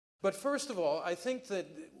But first of all, I think that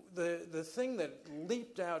the thing that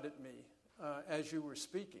leaped out at me as you were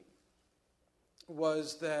speaking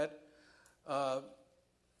was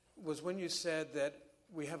when you said that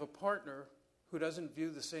we have a partner who doesn't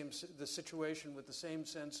view the situation with the same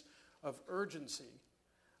sense of urgency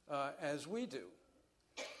as we do.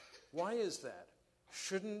 Why is that?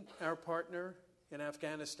 Shouldn't our partner in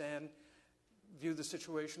Afghanistan view the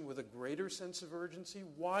situation with a greater sense of urgency?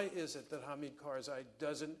 Why is it that Hamid Karzai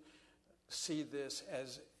doesn't see this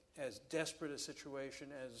as desperate a situation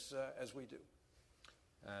as we do?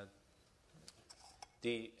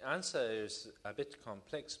 The answer is a bit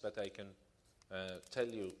complex, but I can tell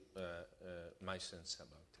you my sense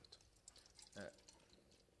about it.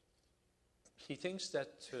 He thinks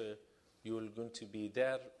that you are going to be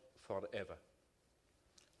there forever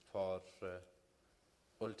for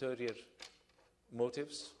ulterior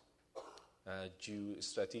motives,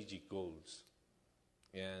 strategic goals,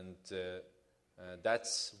 and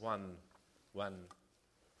that's one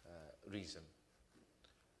reason.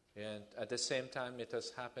 And at the same time, it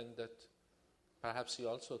has happened that perhaps you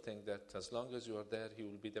also think that as long as you are there, he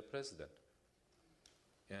will be the president.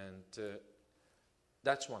 And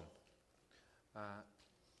that's one.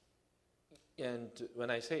 And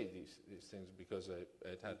when I say these things, because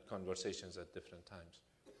I had conversations at different times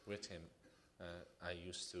with him, I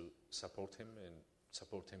used to support him and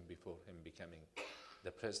support him before him becoming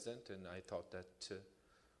the president, and I thought that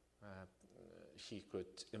he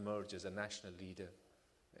could emerge as a national leader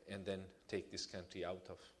and then take this country out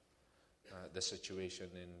of the situation,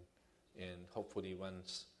 and hopefully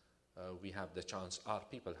once we have the chance, our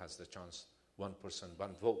people has the chance, one person,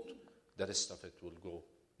 one vote, the rest of it will go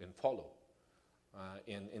and follow.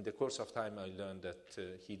 In the course of time, I learned that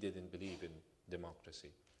he didn't believe in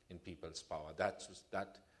democracy, in people's power.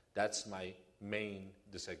 That's my main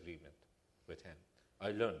disagreement with him.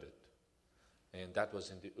 I learned it, and that was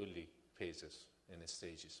in the early phases, in the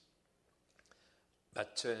stages.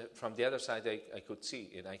 But from the other side, I could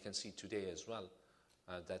see, and I can see today as well,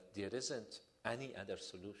 that there isn't any other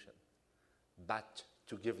solution but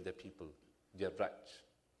to give the people their rights,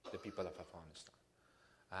 the people of Afghanistan.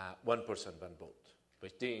 One person, one vote.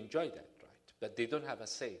 But they enjoy that right, but they don't have a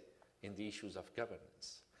say in the issues of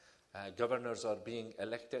governance. Governors are being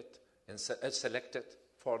elected and selected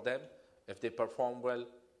for them. If they perform well,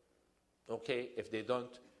 okay. If they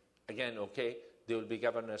don't, again, okay. They will be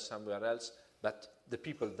governors somewhere else, but the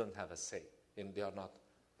people don't have a say, and they are not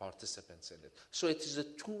participants in it. So it is a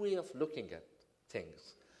two-way of looking at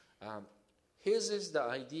things. His is the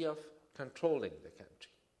idea of controlling the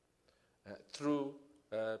country through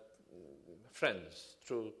friends,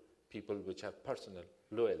 through people which have personal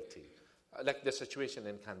loyalty. Like the situation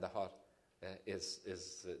in Kandahar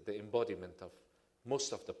is the embodiment of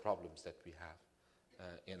most of the problems that we have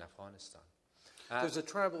in Afghanistan. There's a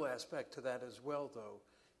tribal aspect to that as well, though.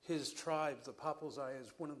 His tribe, the Papalzai,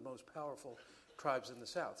 is one of the most powerful tribes in the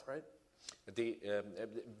south, right?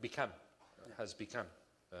 Has become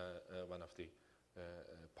one of the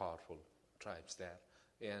powerful tribes there.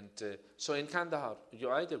 And so in Kandahar, you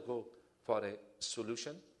either go for a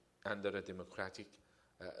solution under a democratic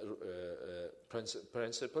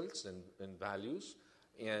principles and values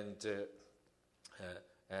and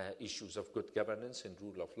issues of good governance and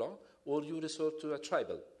rule of law, or you resort to a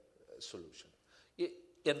tribal solution.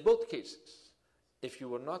 In both cases, if you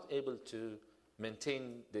were not able to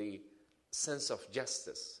maintain the sense of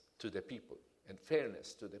justice to the people and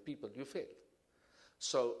fairness to the people, you failed.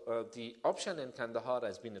 So the option in Kandahar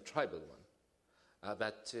has been a tribal one,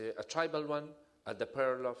 but a tribal one at the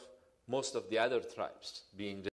peril of most of the other tribes being